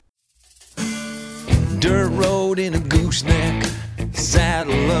dirt road in a gooseneck,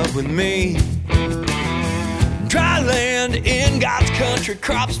 saddle up with me. Dry land in God's country,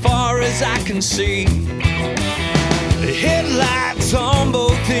 crops far as I can see. The headlights on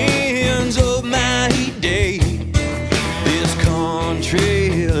both ends of my day. This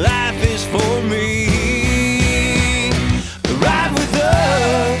country life is for me. Ride with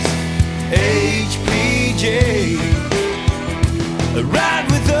us, HPJ. Ride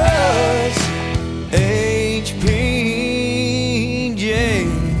with us, HPJ.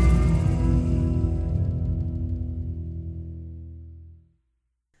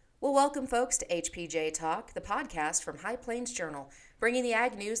 Well, welcome, folks, to HPJ Talk, the podcast from High Plains Journal, bringing the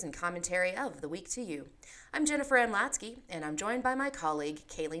ag news and commentary of the week to you. I'm Jennifer Ann Latsky, and I'm joined by my colleague,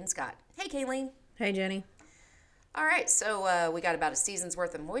 Kayleen Scott. Hey, Kayleen. Hey, Jenny. All right, so we got about a season's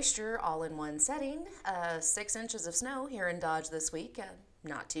worth of moisture all in one setting. 6 inches of snow here in Dodge this week.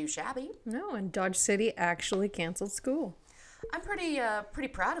 Not too shabby. No, and Dodge City actually canceled school. I'm pretty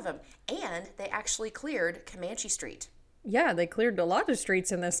proud of them. And they actually cleared Comanche Street. Yeah, they cleared a lot of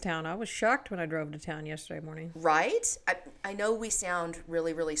streets in this town. I was shocked when I drove to town yesterday morning. Right? I know we sound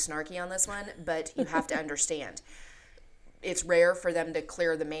really, really snarky on this one, but you have to understand. It's rare for them to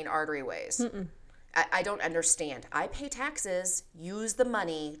clear the main artery ways. I don't understand. I pay taxes, use the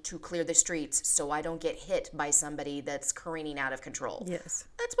money to clear the streets so I don't get hit by somebody that's careening out of control. Yes.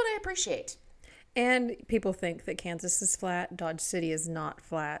 That's what I appreciate. And people think that Kansas is flat. Dodge City is not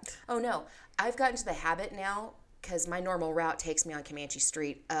flat. Oh, no. I've gotten to the habit now because my normal route takes me on Comanche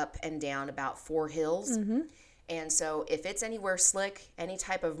Street up and down about 4 hills. And so if it's anywhere slick, any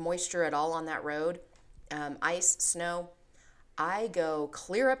type of moisture at all on that road, ice, snow, I go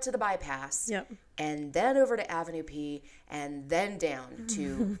clear up to the bypass. Yep. And then over to Avenue P, and then down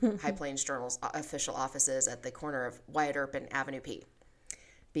to High Plains Journal's official offices at the corner of Wyatt Earp and Avenue P.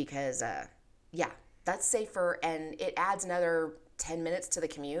 Because, that's safer, and it adds another 10 minutes to the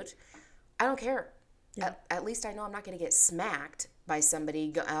commute. I don't care. Yeah. At least I know I'm not going to get smacked by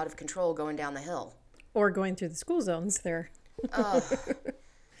somebody out of control going down the hill. Or going through the school zones there.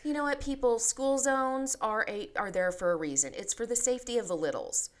 You know what, people? School zones are there for a reason. It's for the safety of the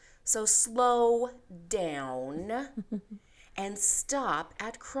littles. So slow down and stop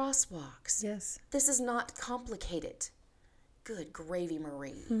at crosswalks. Yes. This is not complicated. Good gravy,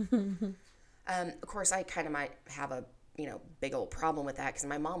 Marie. Of course, I kind of might have a big old problem with that because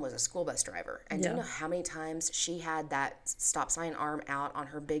my mom was a school bus driver. And do you know how many times she had that stop sign arm out on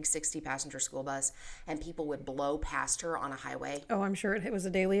her big 60-passenger school bus and people would blow past her on a highway? Oh, I'm sure it was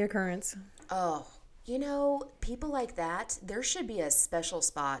a daily occurrence. Oh, people like that, there should be a special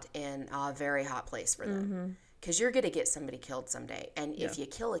spot in a very hot place for them. Because you're going to get somebody killed someday. And if you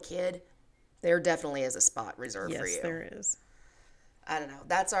kill a kid, there definitely is a spot reserved for you. Yes, there is. I don't know.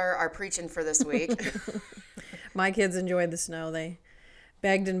 That's our preaching for this week. My kids enjoyed the snow. They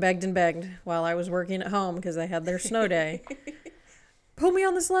begged and begged and begged while I was working at home because they had their snow day. Pull me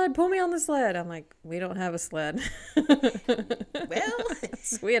on the sled. Pull me on the sled. I'm like, we don't have a sled. Well,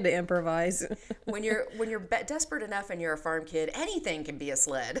 So we had to improvise. when you're desperate enough and you're a farm kid, anything can be a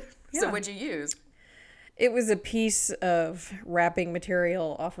sled. So Yeah. what'd you use? It was a piece of wrapping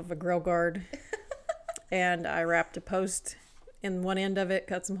material off of a grill guard. And I wrapped a post in one end of it,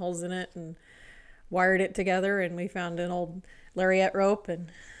 cut some holes in it, and wired it together. And we found an old lariat rope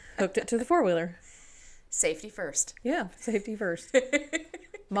and hooked it to the four-wheeler. Safety first. Yeah, safety first.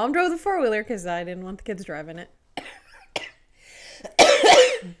 Mom drove the four-wheeler because I didn't want the kids driving it.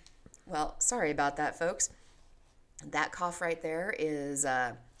 Well, sorry about that, folks. That cough right there is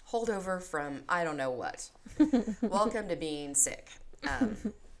holdover from I don't know what. Welcome to being sick.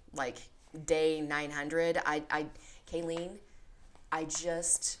 Like day 900. Kayleen, I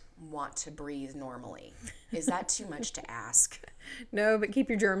just want to breathe normally. Is that too much to ask? No, but keep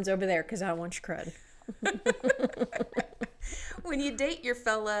your germs over there because I don't want your crud. When you date your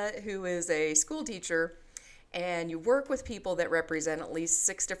fella who is a school teacher and you work with people that represent at least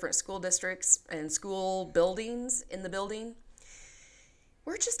 6 different school districts and school buildings in the building,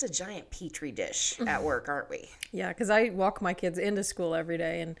 we're just a giant petri dish at work, aren't we? Yeah, because I walk my kids into school every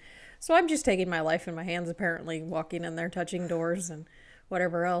day, and so I'm just taking my life in my hands, apparently, walking in there, touching doors, and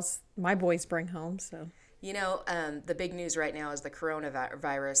whatever else my boys bring home, so... You know, the big news right now is the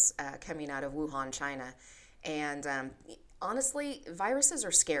coronavirus coming out of Wuhan, China. And honestly, viruses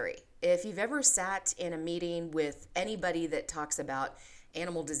are scary. If you've ever sat in a meeting with anybody that talks about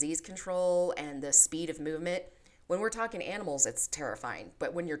animal disease control and the speed of movement, when we're talking animals, it's terrifying.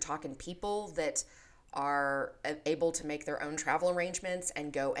 But when you're talking people that are able to make their own travel arrangements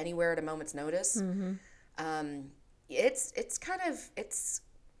and go anywhere at a moment's notice, it's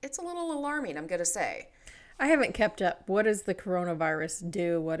it's a little alarming, I'm going to say. I haven't kept up. What does the coronavirus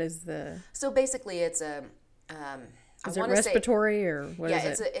do? What is the... So basically, it's a Is it respiratory or what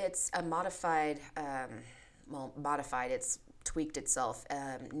is it? It's a modified, modified. It's tweaked itself,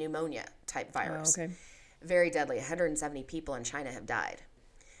 pneumonia type virus. Oh, okay. Very deadly. 170 people in China have died.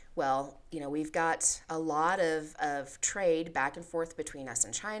 Well, we've got a lot of trade back and forth between us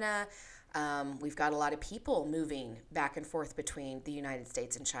and China. We've got a lot of people moving back and forth between the United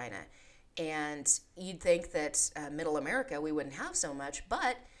States and China. And you'd think that Middle America, we wouldn't have so much,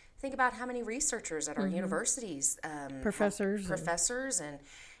 but think about how many researchers at our universities, professors,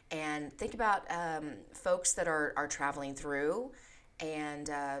 and think about folks that are traveling through, and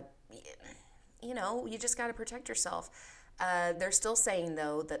you just got to protect yourself. They're still saying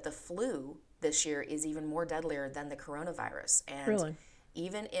though that the flu this year is even more deadlier than the coronavirus, and Really?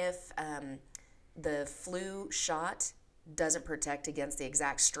 even if the flu shot doesn't protect against the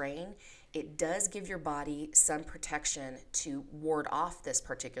exact strain, it does give your body some protection to ward off this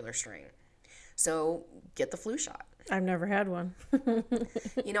particular strain. So get the flu shot. I've never had one.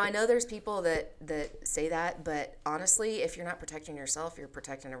 I know there's people that say that, but honestly, if you're not protecting yourself, you're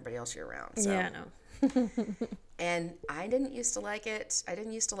protecting everybody else you're around. So. Yeah, I know. And I didn't used to like it. I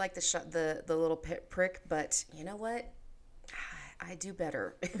didn't used to like the little prick, but you know what? I do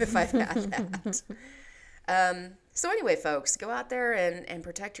better if I've had that. So anyway, folks, go out there and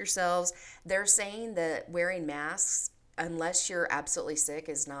protect yourselves. They're saying that wearing masks, unless you're absolutely sick,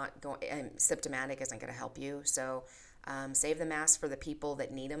 is not going symptomatic, isn't going to help you. So save the masks for the people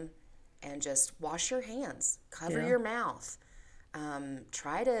that need them, and just wash your hands, cover your mouth.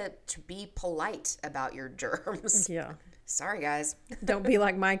 Try to be polite about your germs. Yeah. Sorry, guys. Don't be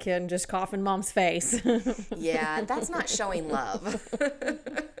like my kid and just cough in mom's face. Yeah, that's not showing love.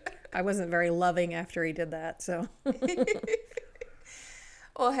 I wasn't very loving after he did that, so.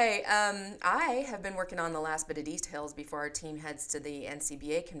 Well, hey, I have been working on the last bit of details before our team heads to the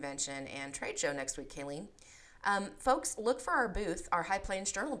NCBA convention and trade show next week, Kayleen. Folks, look for our booth, our High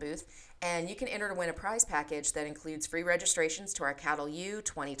Plains Journal booth, and you can enter to win a prize package that includes free registrations to our Cattle U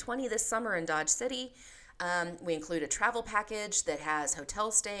 2020 this summer in Dodge City. We include a travel package that has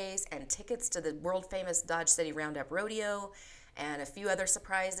hotel stays and tickets to the world-famous Dodge City Roundup Rodeo and a few other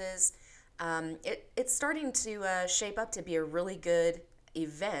surprises. It's starting to shape up to be a really good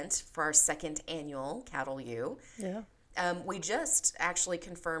event for our second annual Cattle U. Yeah. We just actually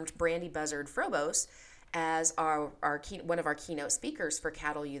confirmed Brandy Buzzard Frobos as one of our keynote speakers for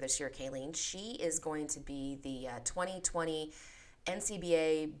Cattle U this year, Kayleen. She is going to be the 2020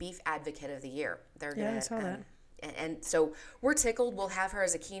 NCBA Beef Advocate of the Year. I saw that. And so we're tickled. We'll have her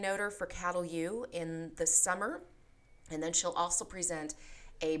as a keynoter for Cattle U in the summer. And then she'll also present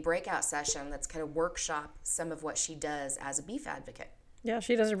a breakout session that's kind of workshop some of what she does as a beef advocate. Yeah,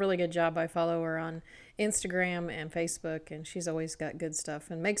 she does a really good job. I follow her on Instagram and Facebook, and she's always got good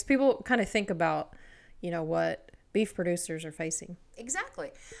stuff and makes people kind of think about, what beef producers are facing. Exactly.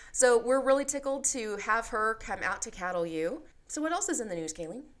 So we're really tickled to have her come out to Cattle U. So what else is in the news,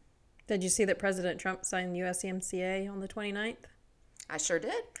 Kayleen? Did you see that President Trump signed USMCA on the 29th? I sure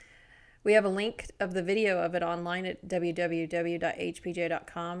did. We have a link of the video of it online at www.hpj.com,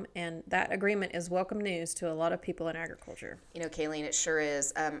 and that agreement is welcome news to a lot of people in agriculture. Kayleen, it sure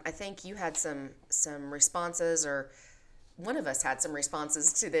is. I think you had some responses, or one of us had some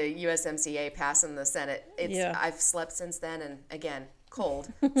responses to the USMCA pass in the Senate. I've slept since then, and again,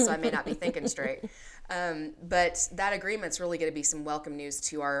 cold, so I may not be thinking straight. But that agreement's really going to be some welcome news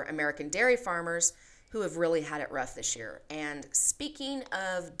to our American dairy farmers who have really had it rough this year. And speaking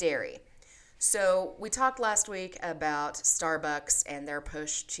of dairy, so we talked last week about Starbucks and their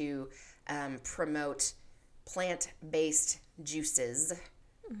push to promote plant-based juices,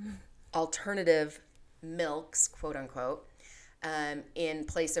 alternative milks, quote unquote, in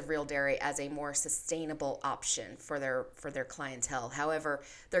place of real dairy as a more sustainable option for their clientele. However,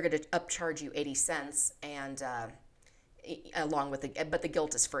 they're going to upcharge you 80 cents and along with but the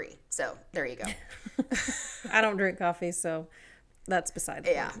guilt is free. So there you go. I don't drink coffee, so that's beside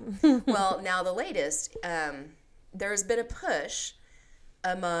the point. Well, now the latest, there's been a push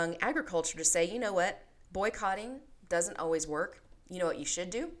among agriculture to say, you know what, boycotting doesn't always work. You know what you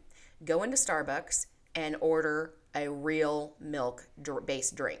should do? Go into Starbucks and order a real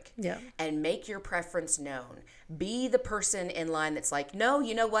milk-based drink. Yeah. And make your preference known. Be the person in line that's like, no,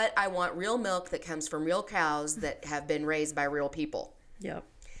 you know what? I want real milk that comes from real cows that have been raised by real people. Yep.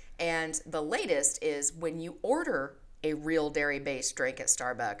 And the latest is when you order a real dairy-based drink at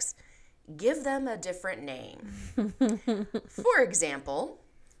Starbucks, give them a different name. For example,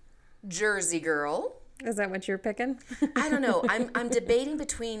 Jersey Girl Is that what you're picking? I don't know. I'm debating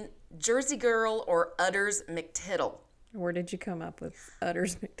between Jersey Girl or Udders McTittle. Where did you come up with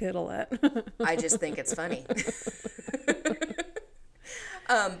Udders McTittle at? I just think it's funny.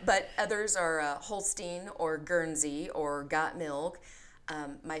 But others are Holstein or Guernsey or Got Milk.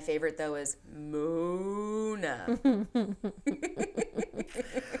 My favorite, though, is Mona.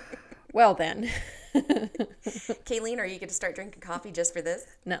 Well, then. Kayleen, are you going to start drinking coffee just for this?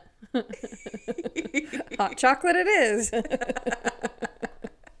 No. Hot chocolate it is.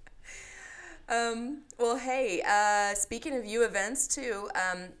 Well, hey, speaking of U events, too,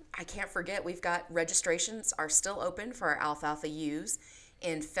 I can't forget we've got registrations are still open for our Alfalfa U's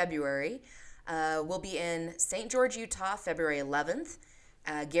in February. We'll be in St. George, Utah, February 11th,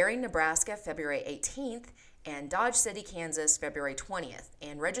 Gary, Nebraska, February 18th, and Dodge City, Kansas, February 20th.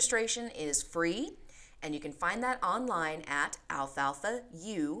 And registration is free, and you can find that online at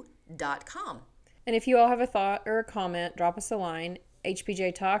alfalfau.com. And if you all have a thought or a comment, drop us a line,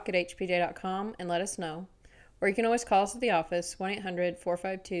 hpjtalk@hpj.com, and let us know. Or you can always call us at the office,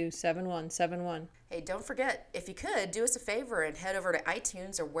 1-800-452-7171. Hey, don't forget, if you could, do us a favor and head over to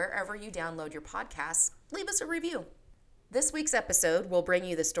iTunes or wherever you download your podcasts. Leave us a review. This week's episode will bring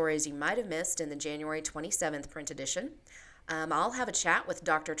you the stories you might have missed in the January 27th print edition. I'll have a chat with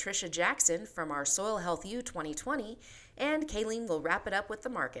Dr. Tricia Jackson from our Soil Health U 2020, and Kayleen will wrap it up with the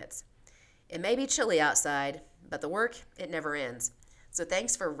markets. It may be chilly outside, but the work, it never ends. So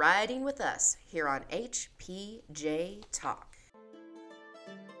thanks for riding with us here on HPJ Talk.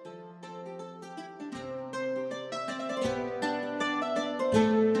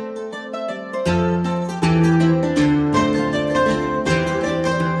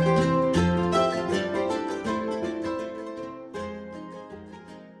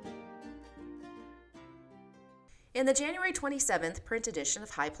 In the January 27th print edition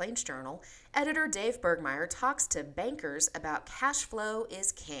of High Plains Journal, editor Dave Bergmeyer talks to bankers about cash flow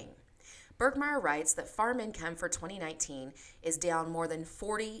is king. Bergmeyer writes that farm income for 2019 is down more than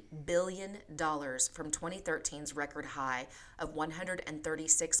 $40 billion from 2013's record high of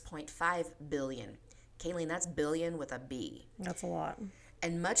 $136.5 billion. Kayleen, that's billion with a B. That's a lot.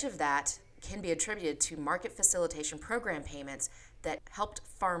 And much of that can be attributed to market facilitation program payments that helped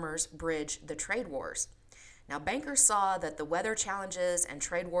farmers bridge the trade wars. Now, bankers saw that the weather challenges and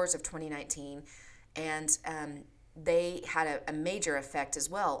trade wars of 2019, and they had a major effect as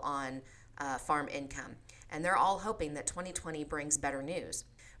well on farm income. And they're all hoping that 2020 brings better news.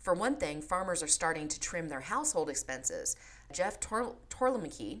 For one thing, farmers are starting to trim their household expenses. Jeff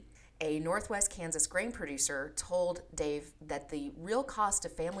Torlemke, a Northwest Kansas grain producer, told Dave that the real cost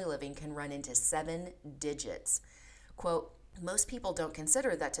of family living can run into 7 digits. Quote, most people don't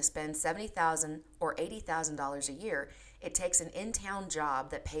consider that to spend $70,000 or $80,000 a year, it takes an in-town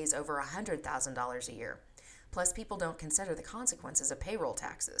job that pays over $100,000 a year. Plus, people don't consider the consequences of payroll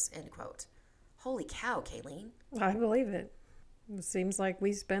taxes, end quote. Holy cow, Kayleen. I believe it. It seems like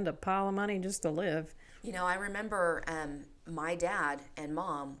we spend a pile of money just to live. You know, I remember my dad and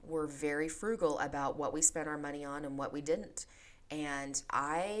mom were very frugal about what we spent our money on and what we didn't. And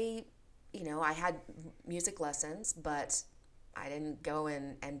I had music lessons, but I didn't go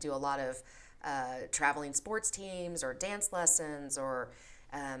and do a lot of traveling sports teams or dance lessons or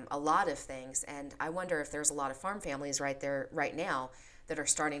a lot of things. And I wonder if there's a lot of farm families right now that are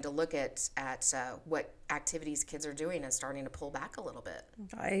starting to look at what activities kids are doing and starting to pull back a little bit.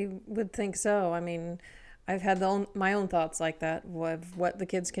 I would think so. I mean, I've had my own thoughts like that of what the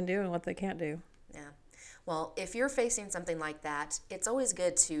kids can do and what they can't do. Yeah. Well, if you're facing something like that, it's always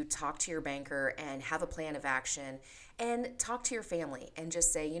good to talk to your banker and have a plan of action and talk to your family and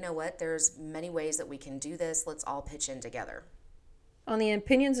just say, you know what, there's many ways that we can do this. Let's all pitch in together. On the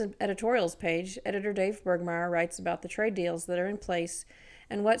Opinions and Editorials page, editor Dave Bergmeyer writes about the trade deals that are in place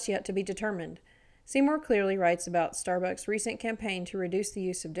and what's yet to be determined. Seymour Clearly writes about Starbucks' recent campaign to reduce the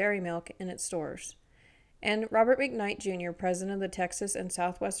use of dairy milk in its stores. And Robert McKnight Jr., president of the Texas and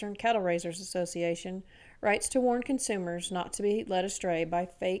Southwestern Cattle Raisers Association, writes to warn consumers not to be led astray by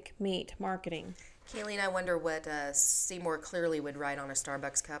fake meat marketing. Kayleen, I wonder what Seymour Clearly would write on a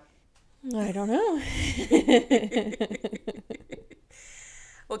Starbucks cup. I don't know.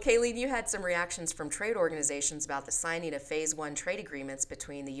 Well, Kayleen, you had some reactions from trade organizations about the signing of Phase 1 trade agreements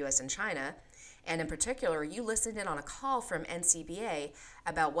between the U.S. and China. And in particular, you listened in on a call from NCBA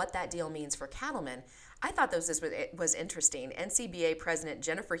about what that deal means for cattlemen. I thought this was interesting. NCBA President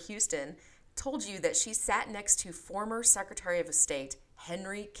Jennifer Houston told you that she sat next to former Secretary of State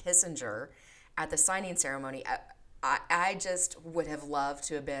Henry Kissinger at the signing ceremony. I just would have loved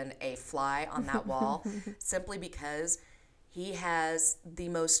to have been a fly on that wall simply because he has the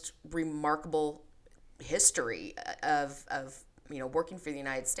most remarkable history of working for the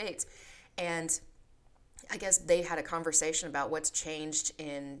United States. And I guess they had a conversation about what's changed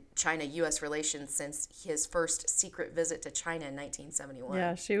in China-U.S. relations since his first secret visit to China in 1971.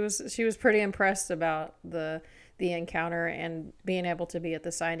 Yeah, she was pretty impressed about the encounter and being able to be at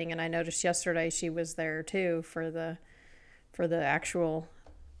the signing. And I noticed yesterday she was there too for the actual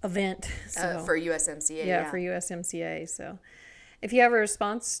event. For USMCA. Yeah, for USMCA. So if you have a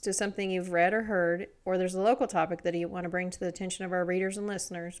response to something you've read or heard, or there's a local topic that you want to bring to the attention of our readers and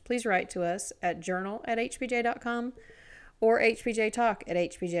listeners, please write to us at journal@hbj.com or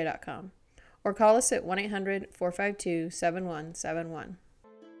hbjtalk@hbj.com, or call us at 1-800-452-7171.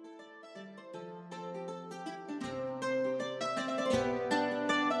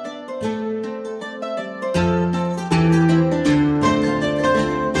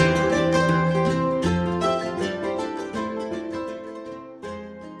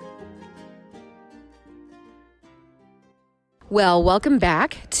 Well, welcome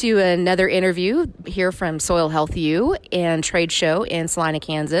back to another interview here from Soil Health U and Trade Show in Salina,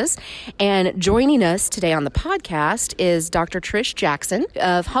 Kansas. And joining us today on the podcast is Dr. Trish Jackson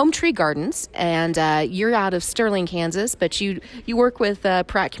of Home Tree Gardens. And you're out of Sterling, Kansas, but you work with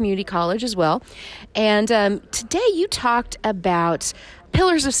Pratt Community College as well. And today you talked about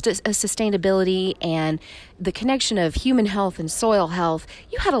pillars of sustainability and the connection of human health and soil health.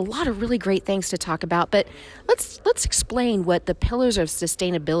 You had a lot of really great things to talk about, but let's explain what the pillars of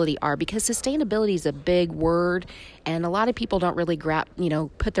sustainability are, because sustainability is a big word and a lot of people don't really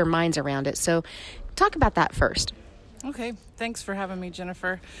put their minds around it. So talk about that first. Okay, thanks for having me,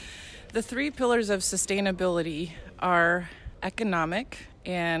 Jennifer. The 3 pillars of sustainability are economic,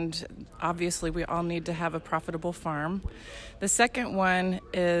 and obviously we all need to have a profitable farm. The second one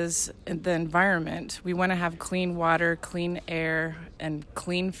is the environment. We want to have clean water, clean air, and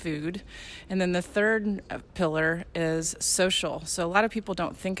clean food. And then the third pillar is social. So a lot of people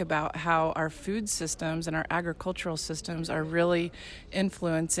don't think about how our food systems and our agricultural systems are really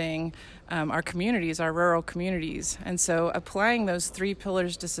influencing our communities, our rural communities. And so applying those 3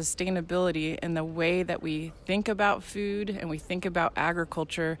 pillars to sustainability in the way that we think about food and we think about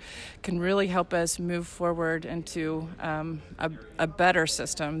agriculture can really help us move forward into a better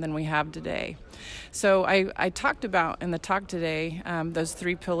system than we have today. So I talked about in the talk today those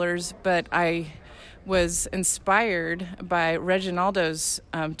 3 pillars, but I was inspired by Reginaldo's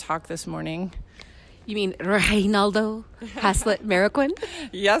talk this morning. You mean Reinaldo Haslett Marroquin?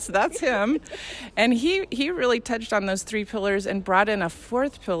 Yes, that's him. And he really touched on those 3 pillars and brought in a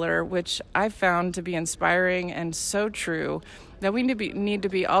 4th pillar, which I found to be inspiring and so true, that we need to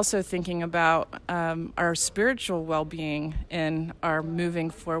be also thinking about our spiritual well-being in our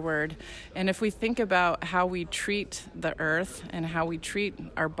moving forward. And if we think about how we treat the earth and how we treat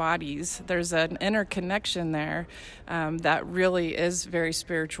our bodies, there's an interconnection there that really is very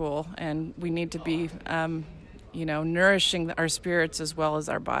spiritual, and we need to be nourishing our spirits as well as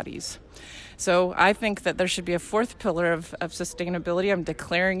our bodies. So I think that there should be a 4th pillar of sustainability. I'm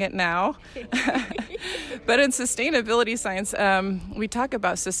declaring it now. But in sustainability science, we talk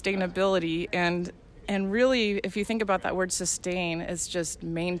about sustainability, and really, if you think about that word sustain, it's just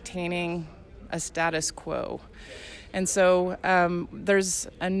maintaining a status quo. And so there's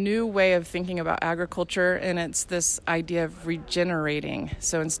a new way of thinking about agriculture, and it's this idea of regenerating.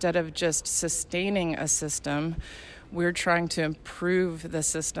 So instead of just sustaining a system, we're trying to improve the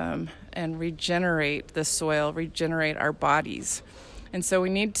system and regenerate the soil, regenerate our bodies. And so we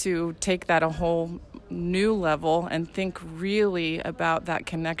need to take that a whole new level and think really about that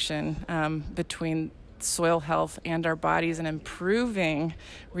connection between soil health and our bodies, and improving,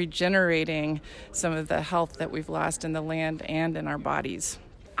 regenerating some of the health that we've lost in the land and in our bodies.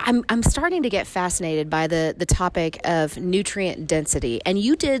 I'm starting to get fascinated by the topic of nutrient density. And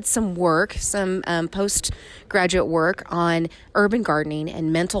you did some work, some postgraduate work on urban gardening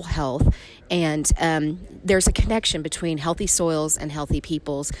and mental health. And there's a connection between healthy soils and healthy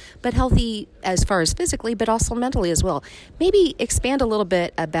peoples, but healthy as far as physically, but also mentally as well. Maybe expand a little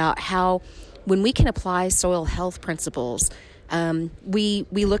bit about how, when we can apply soil health principles, we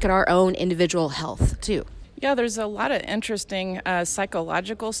look at our own individual health too. Yeah, there's a lot of interesting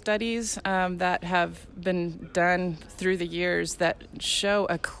psychological studies that have been done through the years that show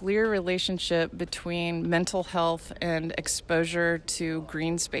a clear relationship between mental health and exposure to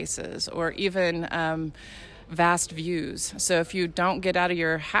green spaces, or even vast views. So if you don't get out of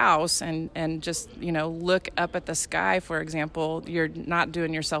your house and just, look up at the sky, for example, you're not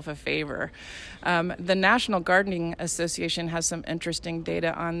doing yourself a favor. The National Gardening Association has some interesting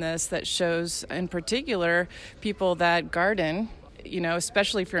data on this that shows, in particular, people that garden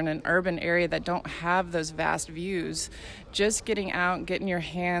especially if you're in an urban area that don't have those vast views, just getting out, getting your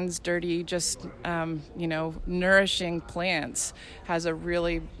hands dirty, just, nourishing plants has a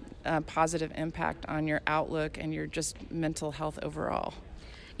really positive impact on your outlook and your just mental health overall.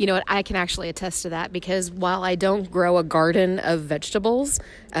 You know what? I can actually attest to that, because while I don't grow a garden of vegetables,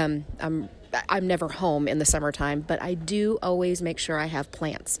 I'm never home in the summertime, but I do always make sure I have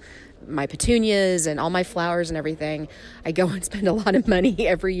plants. My petunias and all my flowers and everything. I go and spend a lot of money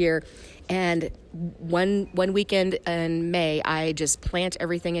every year. And one weekend in May, I just plant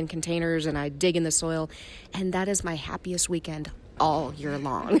everything in containers and I dig in the soil. And that is my happiest weekend all year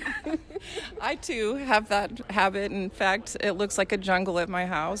long. I too have that habit. In fact, it looks like a jungle at my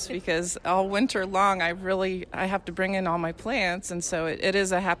house because all winter long I have to bring in all my plants, and so it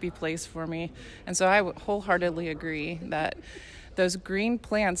is a happy place for me. And so I wholeheartedly agree that those green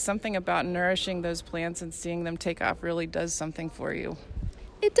plants, something about nourishing those plants and seeing them take off really does something for you.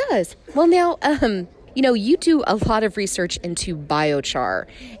 It does. Well, now, you do a lot of research into biochar,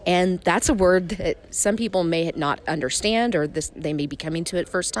 and that's a word that some people may not understand, or they may be coming to it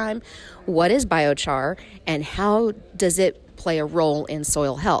first time. What is biochar, and how does it play a role in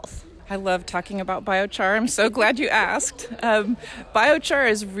soil health? I love talking about biochar. I'm so glad you asked. Biochar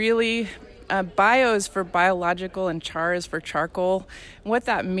is really... bio is for biological and char is for charcoal. And what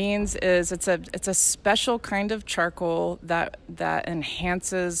that means is it's a special kind of charcoal that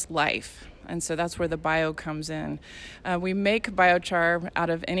enhances life. And so that's where the bio comes in. We make biochar out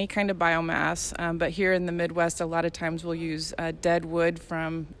of any kind of biomass, but here in the Midwest, a lot of times we'll use dead wood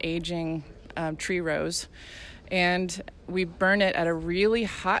from aging tree rows. And we burn it at a really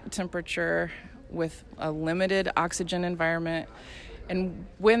hot temperature with a limited oxygen environment. And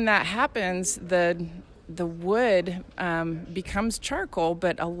when that happens, the wood becomes charcoal,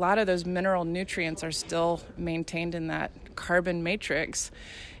 but a lot of those mineral nutrients are still maintained in that carbon matrix.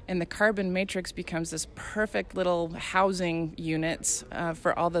 And the carbon matrix becomes this perfect little housing units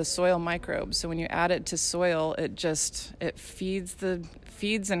for all the soil microbes. So when you add it to soil, it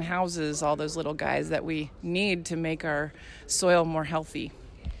feeds and houses all those little guys that we need to make our soil more healthy.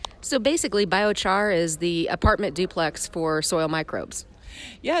 So basically, biochar is the apartment duplex for soil microbes.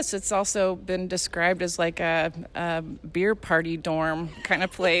 Yes, it's also been described as like a beer party dorm kind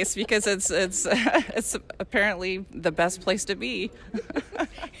of place because it's apparently the best place to be.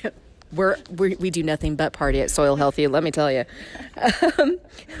 We do nothing but party at Soil Healthy, let me tell you.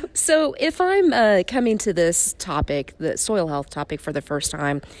 So if I'm coming to this topic, the soil health topic, for the first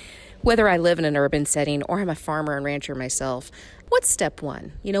time, whether I live in an urban setting or I'm a farmer and rancher myself, what's step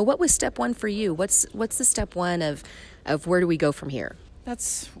one? What was step one for you? What's the step one of where do we go from here?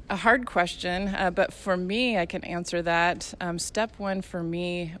 That's a hard question, but for me, I can answer that. Step one for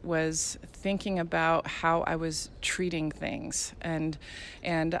me was thinking about how I was treating things. And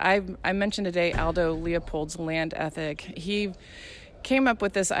I mentioned today Aldo Leopold's land ethic. He came up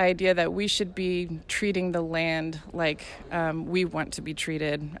with this idea that we should be treating the land like we want to be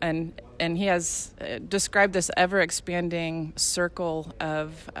treated. And he has described this ever-expanding circle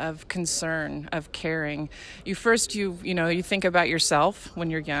of concern, of caring. You think about yourself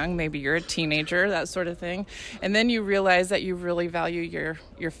when you're young, maybe you're a teenager, that sort of thing. And then you realize that you really value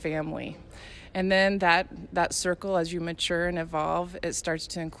your family. And then that circle, as you mature and evolve, it starts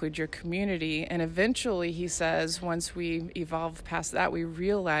to include your community. And eventually, he says, once we evolve past that, we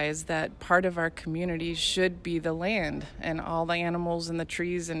realize that part of our community should be the land and all the animals and the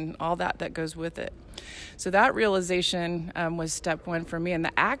trees and all that goes with it. So that realization was step one for me. And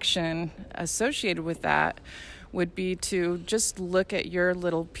the action associated with that would be to just look at your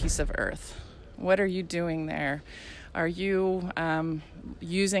little piece of earth. What are you doing there? Are you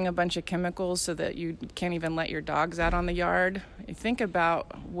using a bunch of chemicals so that you can't even let your dogs out on the yard? Think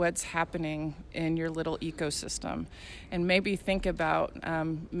about what's happening in your little ecosystem, and maybe think about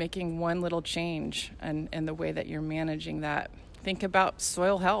making one little change in the way that you're managing that. Think about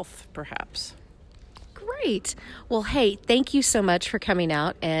soil health, perhaps. Great. Well, hey, thank you so much for coming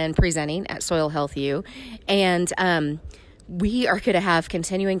out and presenting at Soil Health U. And we are going to have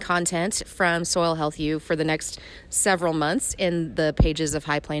continuing content from Soil Health U for the next several months in the pages of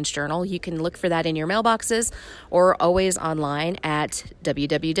High Plains Journal. You can look for that in your mailboxes or always online at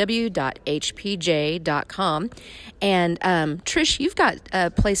www.hpj.com. And Trish, you've got a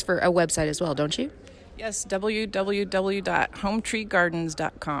place for a website as well, don't you? Yes,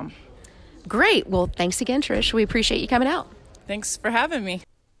 www.hometreegardens.com. Great. Well, thanks again, Trish. We appreciate you coming out. Thanks for having me.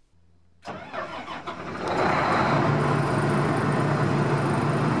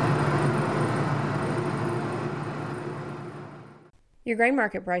 Your grain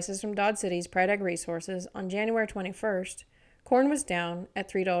market prices from Dodge City's Pride Ag Resources on January 21st Corn was down at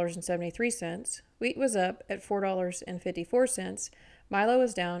 $3.73. Wheat was up at $4.54. Milo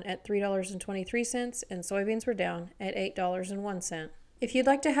was down at $3.23, and soybeans were down at $8.01. If you'd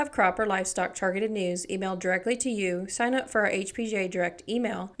like to have crop or livestock targeted news emailed directly to you, sign up for our HPJ Direct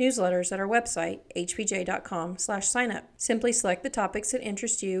email newsletters at our website, hpj.com/signup. Simply select the topics that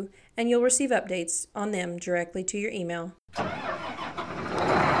interest you, and you'll receive updates on them directly to your email.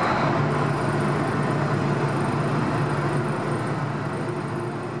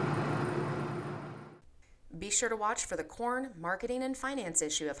 Be sure to watch for the Corn, Marketing, and Finance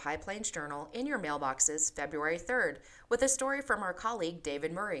issue of High Plains Journal in your mailboxes February 3rd with a story from our colleague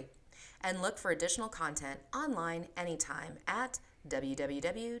David Murray. And look for additional content online anytime at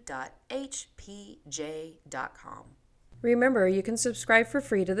www.hpj.com. Remember, you can subscribe for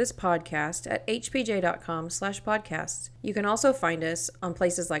free to this podcast at hpj.com/podcasts. You can also find us on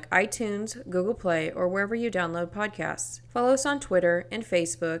places like iTunes, Google Play, or wherever you download podcasts. Follow us on Twitter and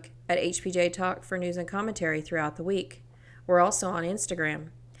Facebook at HPJ Talk for news and commentary throughout the week. We're also on Instagram.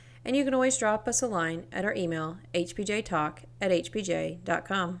 And you can always drop us a line at our email,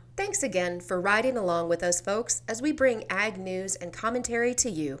 hpjtalk@hpj.com. Thanks again for riding along with us, folks, as we bring ag news and commentary to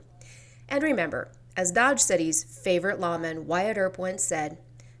you. And remember, as Dodge City's favorite lawman Wyatt Earp once said,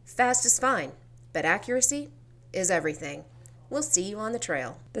 fast is fine, but accuracy is everything. We'll see you on the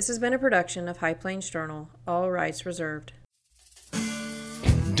trail. This has been a production of High Plains Journal, all rights reserved.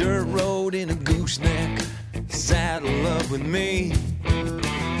 Dirt road in a gooseneck, saddle up with me.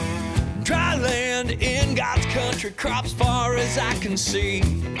 Dry land in God's country, crops far as I can see.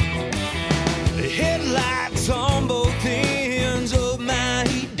 Headlights on both ends.